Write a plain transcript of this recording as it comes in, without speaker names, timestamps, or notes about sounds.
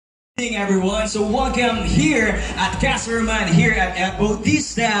Everyone, so welcome here at Casterman, here at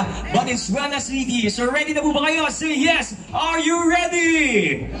Bautista, Valenzuela City. So ready na po ba kayo? Say yes! Are you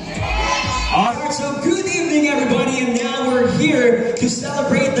ready? Alright, so good evening everybody, and now we're here to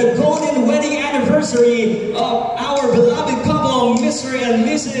celebrate the golden wedding anniversary of our beloved couple, Mr. and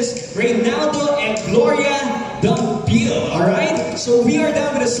Mrs. Reynaldo and Gloria Spiel. Alright, so we are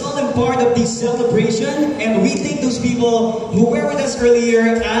done with the solemn part of this celebration, and we thank those people who were with us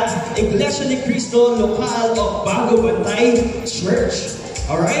earlier at Iglesia ni Cristo Local of Bago Bantay Church.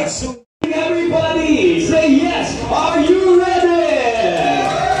 Alright, so everybody, say yes! Are you ready?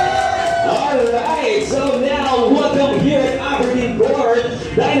 Alright, so now welcome here at Aberdeen Court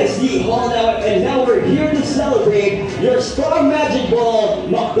Dynasty Hall now, and now we're here to celebrate your Star Magic Ball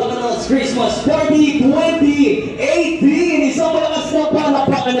McDonald's Christmas Party 2018! Isang malakas na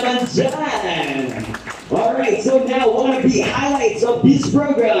palapakan naman dyan! Alright, so now one of the highlights of this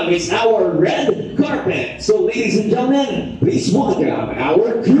program is our red carpet. So ladies and gentlemen, please welcome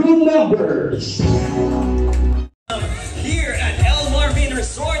our crew members. Here at El Marvin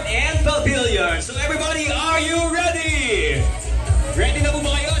Resort and Pavilion. So everybody, are you ready? Ready na po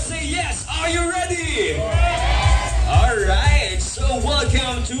ba kayo? Say yes! Are you ready? Alright, so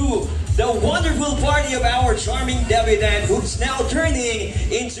welcome to the wonderful party of our charming debutante who's now turning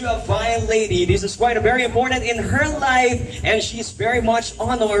into a fine lady. This is quite very important in her life, and she's very much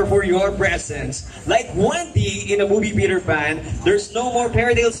honored for your presence. Like Wendy in the movie Peter Pan, there's no more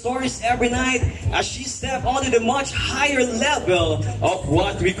fairy tale stories every night as she steps onto the much higher level of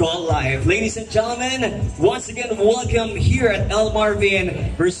what we call life. Ladies and gentlemen, once again, welcome here at El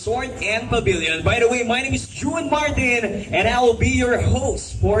Marvin Resort and Pavilion. By the way, my name is Jhun Martin, and I will be your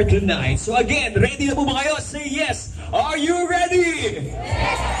host for tonight. So again, ready na po ba kayo? Say yes! Are you ready?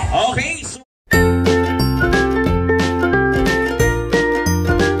 Yes! Okay, so